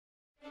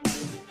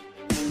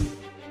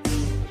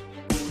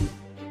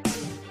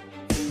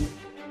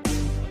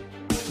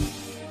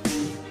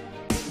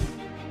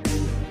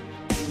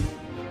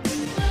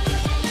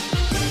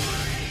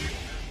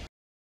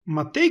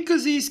Matey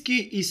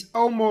Kaziyski is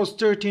almost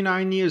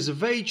 39 years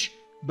of age,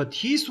 but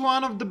he's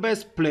one of the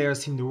best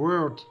players in the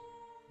world.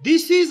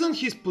 This season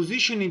his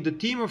position in the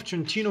team of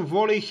Trentino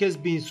Volley has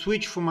been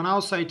switched from an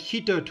outside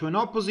hitter to an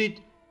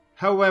opposite,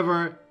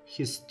 however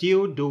he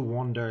still do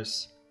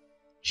wonders.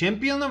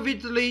 Champion of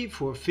Italy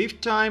for a fifth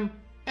time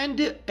and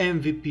the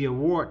MVP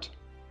award.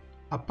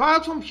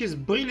 Apart from his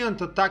brilliant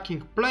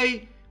attacking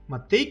play,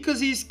 Matey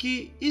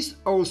Kaziyski is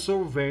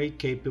also very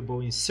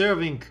capable in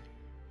serving.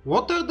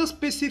 What are the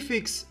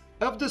specifics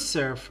of the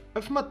serve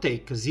of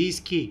Matey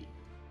Kaziyski?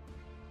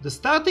 The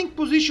starting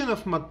position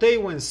of Matey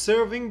when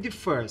serving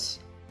differs.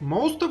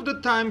 Most of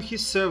the time he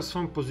serves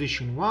from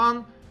position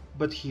 1,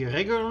 but he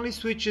regularly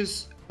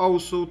switches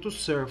also to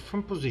serve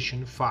from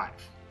position 5.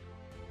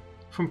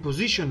 From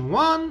position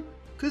 1,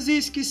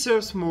 Kaziyski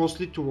serves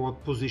mostly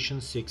toward position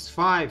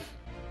 6-5.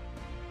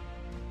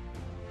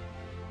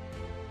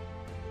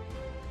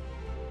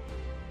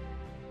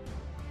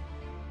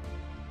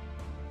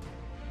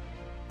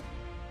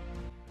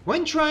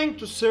 When trying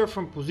to serve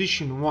from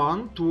position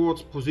 1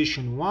 towards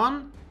position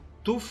 1,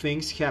 two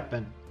things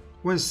happen.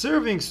 When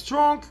serving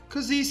strong,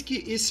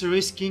 Kaziyski is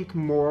risking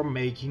more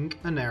making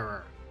an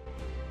error.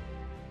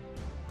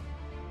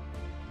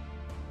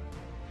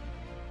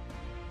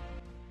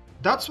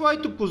 That's why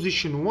to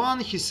position 1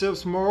 he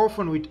serves more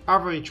often with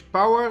average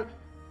power,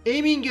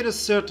 aiming at a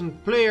certain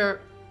player,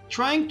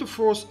 trying to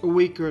force a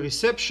weaker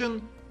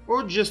reception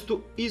or just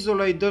to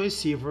isolate the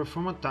receiver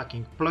from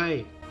attacking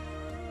play.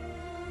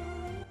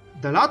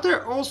 The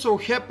latter also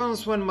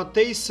happens when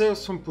Matey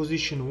serves from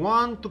position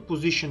 1 to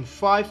position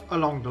 5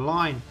 along the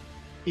line.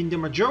 In the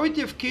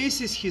majority of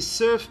cases his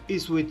serve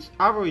is with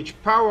average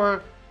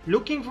power,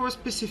 looking for a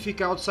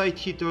specific outside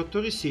hitter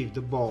to receive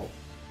the ball.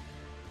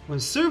 When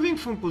serving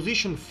from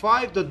position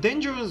 5, the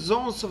dangerous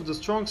zones of the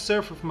strong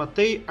serve of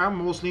Matey are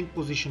mostly in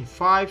position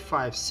 5,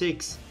 5,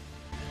 6.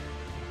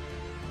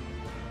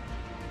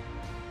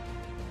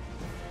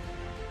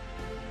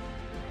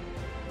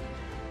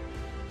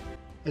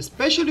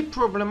 Especially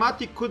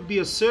problematic could be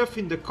a serve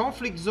in the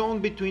conflict zone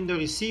between the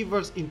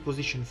receivers in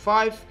position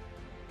 5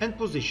 and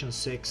position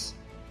 6.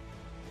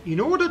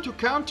 In order to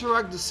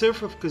counteract the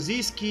serve of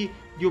Kaziyski,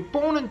 the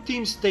opponent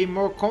team stay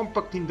more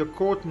compact in the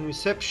court and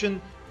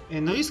reception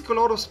and risk a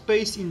lot of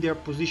space in their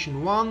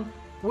position 1,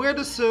 where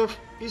the serve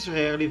is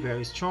rarely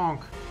very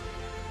strong.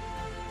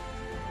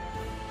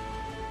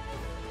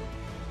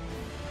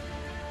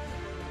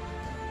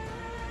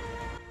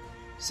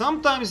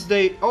 Sometimes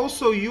they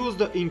also use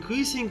the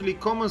increasingly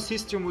common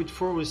system with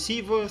 4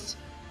 receivers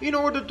in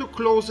order to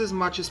close as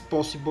much as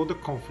possible the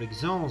conflict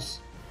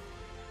zones.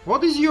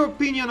 What is your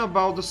opinion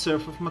about the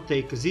serve of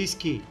Matey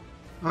Kaziyski?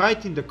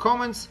 Write in the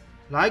comments,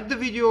 like the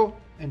video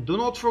and do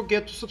not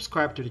forget to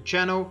subscribe to the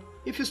channel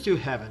if you still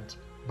haven't.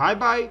 Bye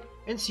bye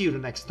and see you the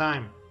next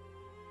time.